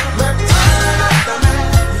round. Return up the man.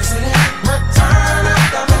 Return up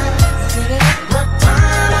the man.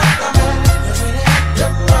 Return up the man. You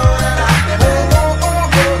know that I've been there.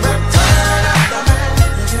 Return up the man.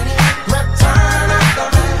 Return up the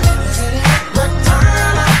man.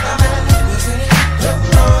 Return up the man. You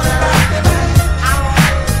know that I've been there.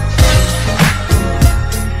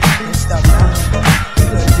 Stop now. You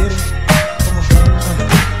done did it. Come on.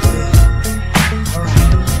 Yeah. All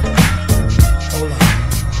right. Hold on.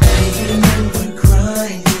 Baby, you were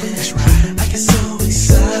crying. That's right. I get so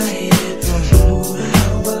excited. Oh,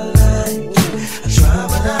 how I like it. I try,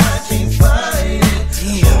 but I can't fight it.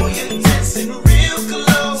 Oh, you're dancing real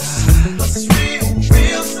close. But it's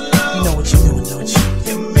real slow. You know what you're doing, don't you?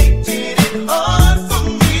 You're making it hard for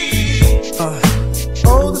me.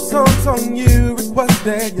 Oh, the song's on you,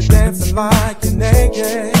 requested. You're dancing like you're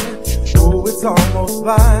naked. Oh, it's almost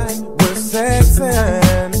like we're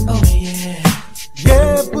sexing. Oh, yeah.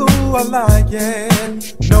 Yeah, boo, I like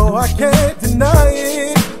it. No, I can't deny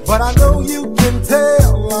it. But I know you can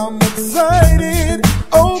tell I'm excited.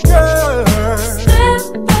 Oh, girl. Step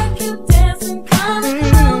back, you dancing kinda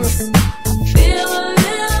close. Feel a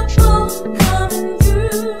little pull coming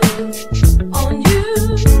through on you.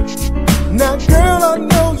 Now, girl, I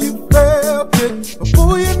know you felt it. But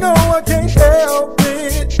boy, you know I can't help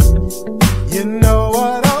it. You know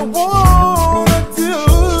what I wanna do.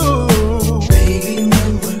 Baby,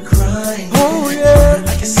 when we're crying, Oh, yeah.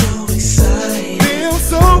 I get so excited. Feel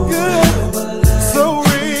so good, so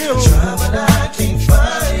real. Try, but I can't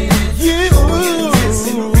fight it. You,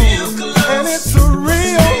 Dancing real close. and it's a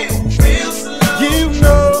real, Real slow. you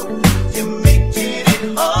know. You're making it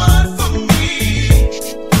hard for me.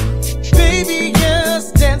 Baby,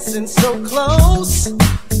 yes, dancing so close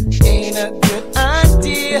ain't a good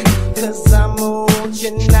idea. 'Cause I'm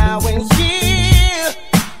watching now and here.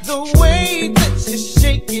 The way that you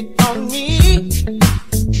shake it on me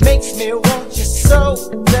makes me want you so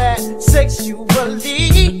bad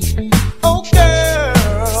sexually. Oh,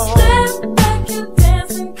 girl. Step back, you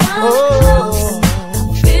dancing kinda close.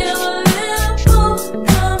 Oh. Feel a little pull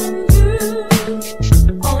coming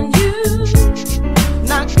through on you.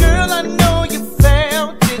 Now, girl, I know you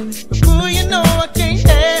felt it, but boy, you know I can't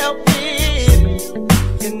help it.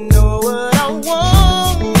 You know what I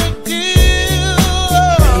wanna do.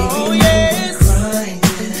 Oh, yes.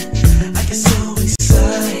 I get so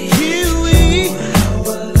excited. You, how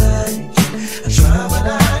I like it. I try, but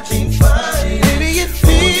I can't fight it. Baby, it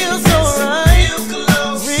feels alright.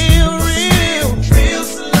 Real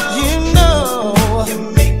slow. You know you're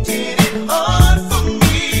making it hard for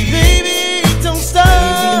me. Baby, don't stop.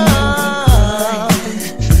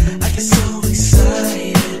 I get so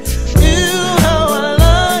excited. Ooh, how I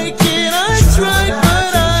like it. I try,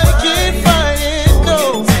 but I can't fight it. No.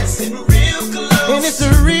 Dancing real close. And it's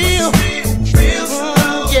a real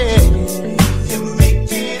slow. Yeah. You're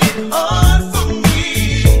making it hard for me.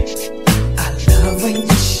 I love when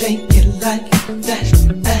you shake it like that.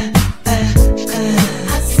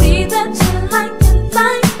 I see that you like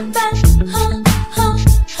that.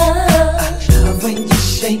 I love when you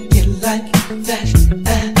shake it like that.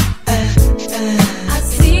 I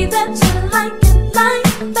see that you like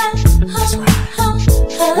that.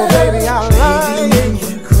 Well, baby, I like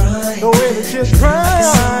the way that you cry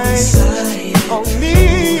on me.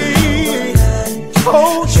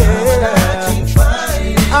 Oh, yeah.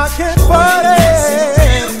 I can't fight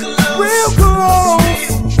it. Real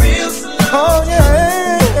close. Oh,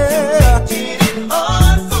 yeah.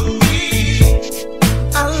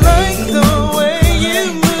 I like the way you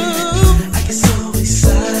move.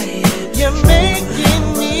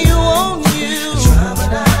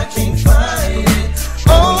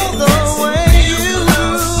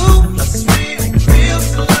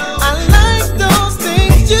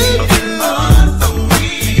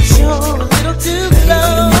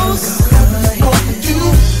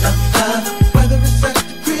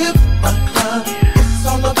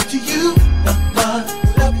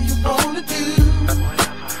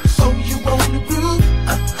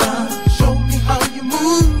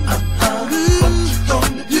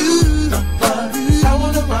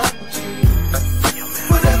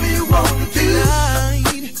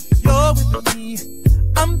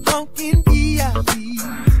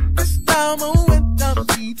 summer winter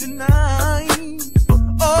me tonight.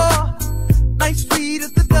 Oh, nice sweet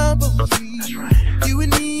as the double tree. Right. You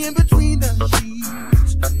and me in between the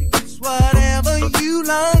sheets. It's whatever you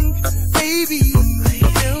like, baby.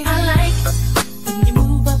 I like when you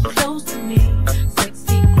move up close to me,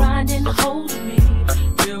 sexy grinding, holding me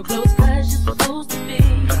real close 'cause you're supposed to be,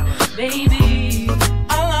 baby.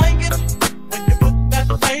 I like it when you put that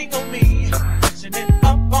thing on me, pushing it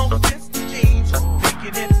up on this jeans,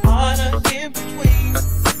 making it harder in between,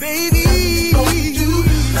 baby.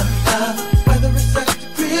 Whether it's at the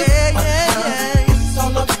crib, it's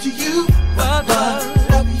all up to you.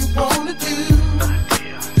 Whatever you wanna do,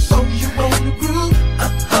 so you wanna groove.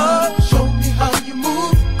 Show me how you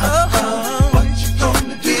move. What you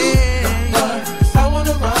gonna do? 'Cause I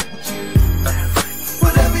wanna rock with you.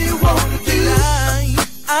 Whatever you wanna do.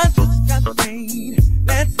 I just got paid.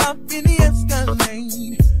 Let's hop in the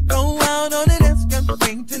Escalade. Go out on an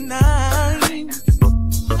Escalade tonight.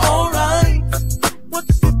 Alright, what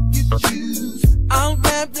if you choose? I'll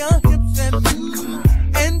grab your hips and move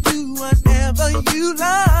and do whatever you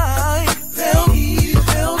like. Tell me.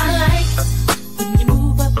 I like when you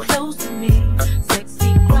move up close to me, sexy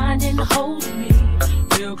grinding, holding me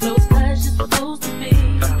real close 'cause you're supposed to be,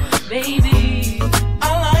 baby. I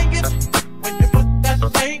like it when you put that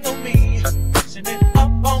thing on me, pushing it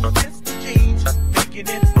up on this jeans, making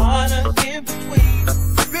it harder in between,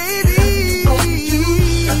 baby.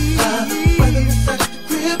 Whether it's at the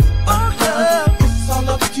crib or club, it's all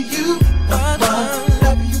up to you.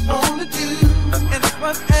 Whatever you wanna do, and it's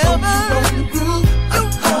whatever you groove.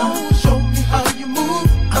 Show me how you move.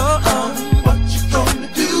 What you gonna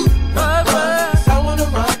do? 'Cause I wanna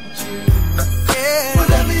rock with you.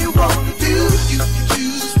 Whatever you wanna do, you can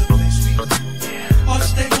choose the place we go, or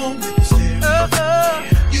stay home with the stereo.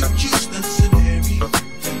 You choose the scenario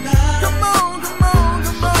tonight. Come on.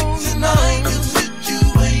 Tonight your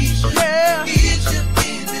situation is your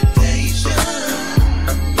invitation.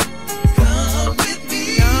 Come with me.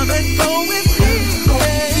 Come and go with me.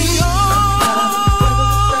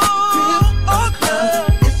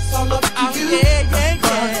 It's all up to you.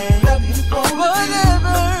 Whatever you wanna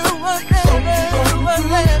do.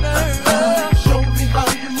 Show me how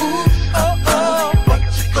you move. What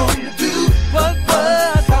you gonna do?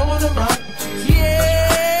 'Cause I wanna rock with you.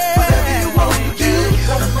 Whatever you wanna do.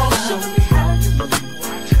 Come on, show me how you move.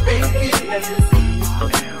 Baby, let me see.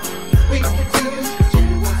 We can do it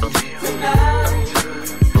tonight.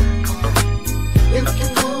 You can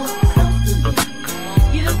move close to me.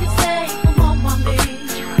 You can say, come on, mommy,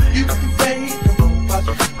 You can say, come on,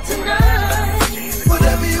 buddy. tonight.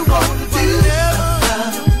 Whatever you wanna do.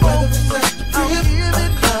 Whether it's at the crib,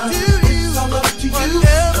 it's all up to you.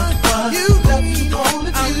 Whatever you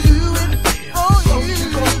wanna do. So you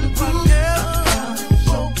gonna do.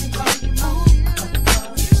 Show me how you move.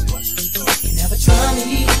 You never try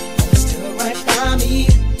me, but still right by me.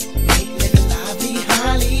 Make living lively,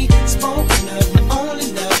 highly spoken of. My only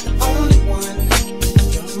love, the only one.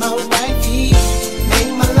 You're my wifey.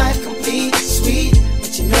 Make my life complete, sweet.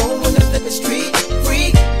 But you know when the flip is street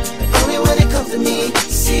freak, but only when it comes to me.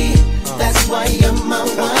 See, that's why you're my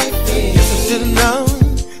wifey. Guess I should've known,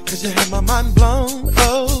 'cause you had my mind blown.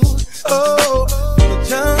 The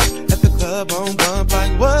jump at the club on bump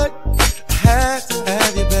like what? I had to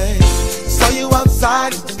have you, babe. Saw you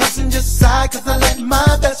outside, passenger side, 'cause I let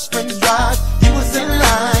my best friend drive. You was in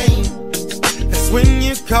line. That's when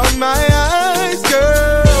you caught my eyes,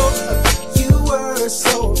 girl. You were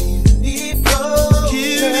so beautiful.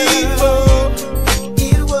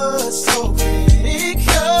 It was so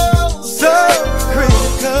critical. So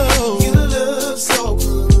critical. You look so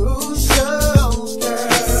crucial,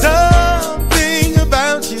 girl. Something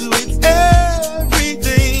about you, it's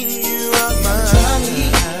everything. You are mine. Try me,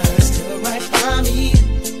 still right by me.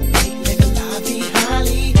 Make living lively,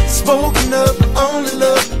 highly Spoken of, only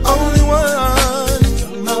love, only one.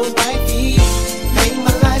 You're my wifey. Make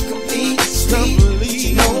my life complete, sweet. But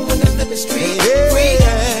you know when the flip is street free,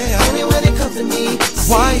 only when it comes to me.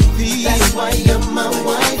 See, Wifey. that's why you're my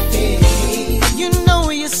wifey. You know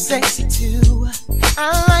you're sexy too. I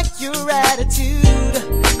like your attitude.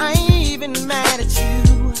 I ain't even mad at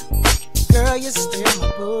you. Girl, you're still my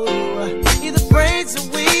boo. Either braids or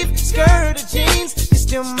weave, skirt or jeans, you're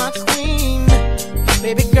still my queen.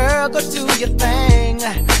 Baby girl, go do your thing.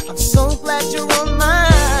 I'm so glad you're on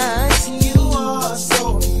my team. You are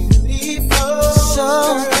so beautiful. So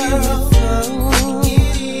beautiful.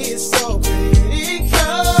 It is so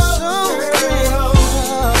critical. So critical.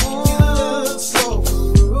 You look so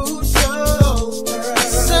crucial, girl.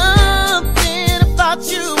 Something about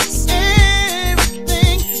you is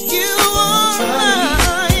everything. You are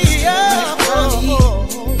mine.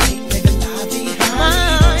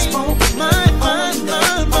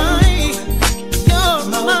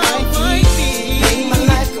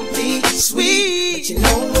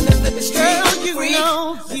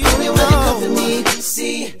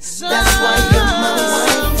 That's why you're my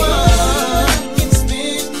wife. I can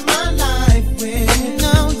spend my life with. You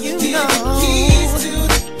know. Keys to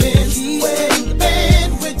the Benz, wedding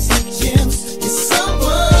band with some gems. You're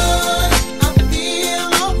someone I feel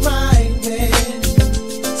alright with.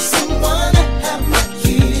 Someone to have my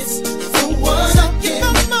kids. For what I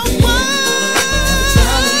give my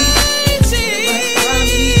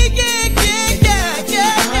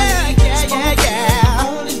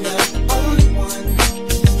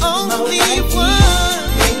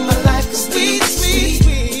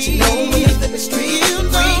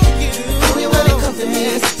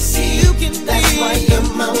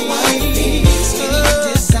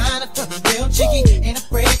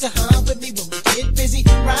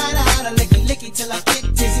till I get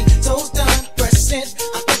dizzy, toes done, percent.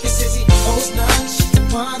 I think it's Izzy. O's none, she's the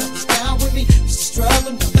one who's down with me. Used to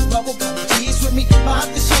struggle, bubble gum cheese with me. Pop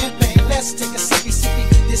the champagne, let's take a sippy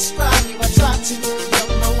sippy. Describe you, I try to.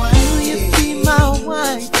 You're my wife. Will you be my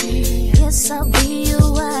wifey? Yes, I'll be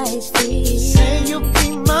your wifey. Say you'll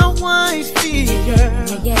be my wifey,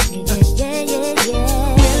 girl. Yeah.